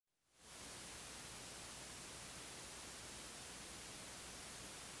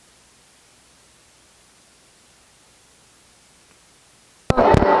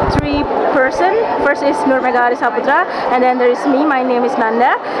first is Aris Saputra, and then there is me, my name is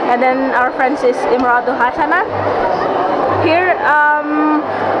Nanda, and then our friends is Imro'atu Khasanah. Here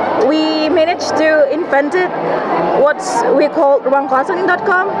we managed to invent what we call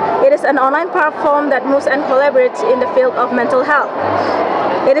ruangcounseling.com. It is an online platform that moves and collaborates in the field of mental health.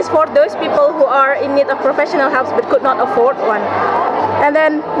 It is for those people who are in need of professional help but could not afford one. And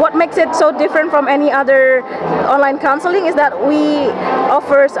then what makes it so different from any other online counseling is that we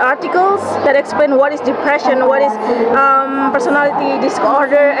offers articles that explain what is depression, what is personality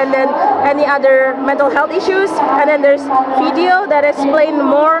disorder, and then any other mental health issues. And then there's video that explain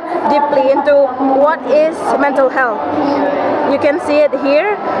more deeply into what is mental health. You can see it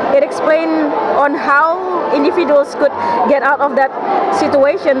here. It explains on how individuals could get out of that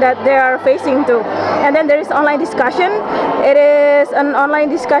situation that they are facing to. And then there is online discussion. It is an online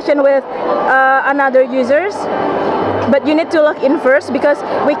discussion with another users, but you need to log in first because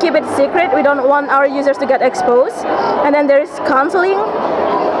we keep it secret. We don't want our users to get exposed. And then there is counseling.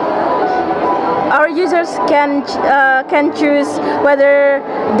 Our users can choose whether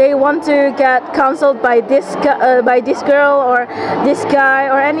they want to get counseled by this girl or this guy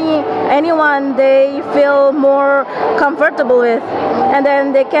or anyone they feel more comfortable with, and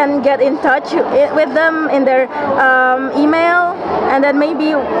then they can get in touch with them in their email, and then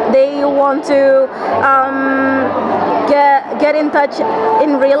maybe they want to get in touch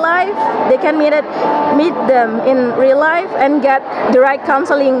in real life. They can meet them in real life and get the right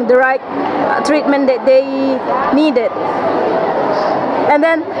counseling, the right treatment that they needed. And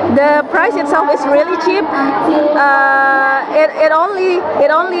then the price itself is really cheap. It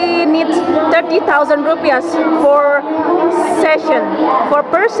only needs 30,000 rupiahs for session. For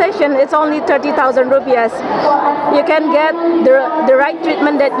per session, it's only 30,000 rupiahs. You can get the right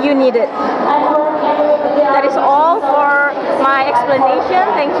treatment that you needed. That is all for my explanation.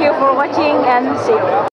 Thank you for watching and see you.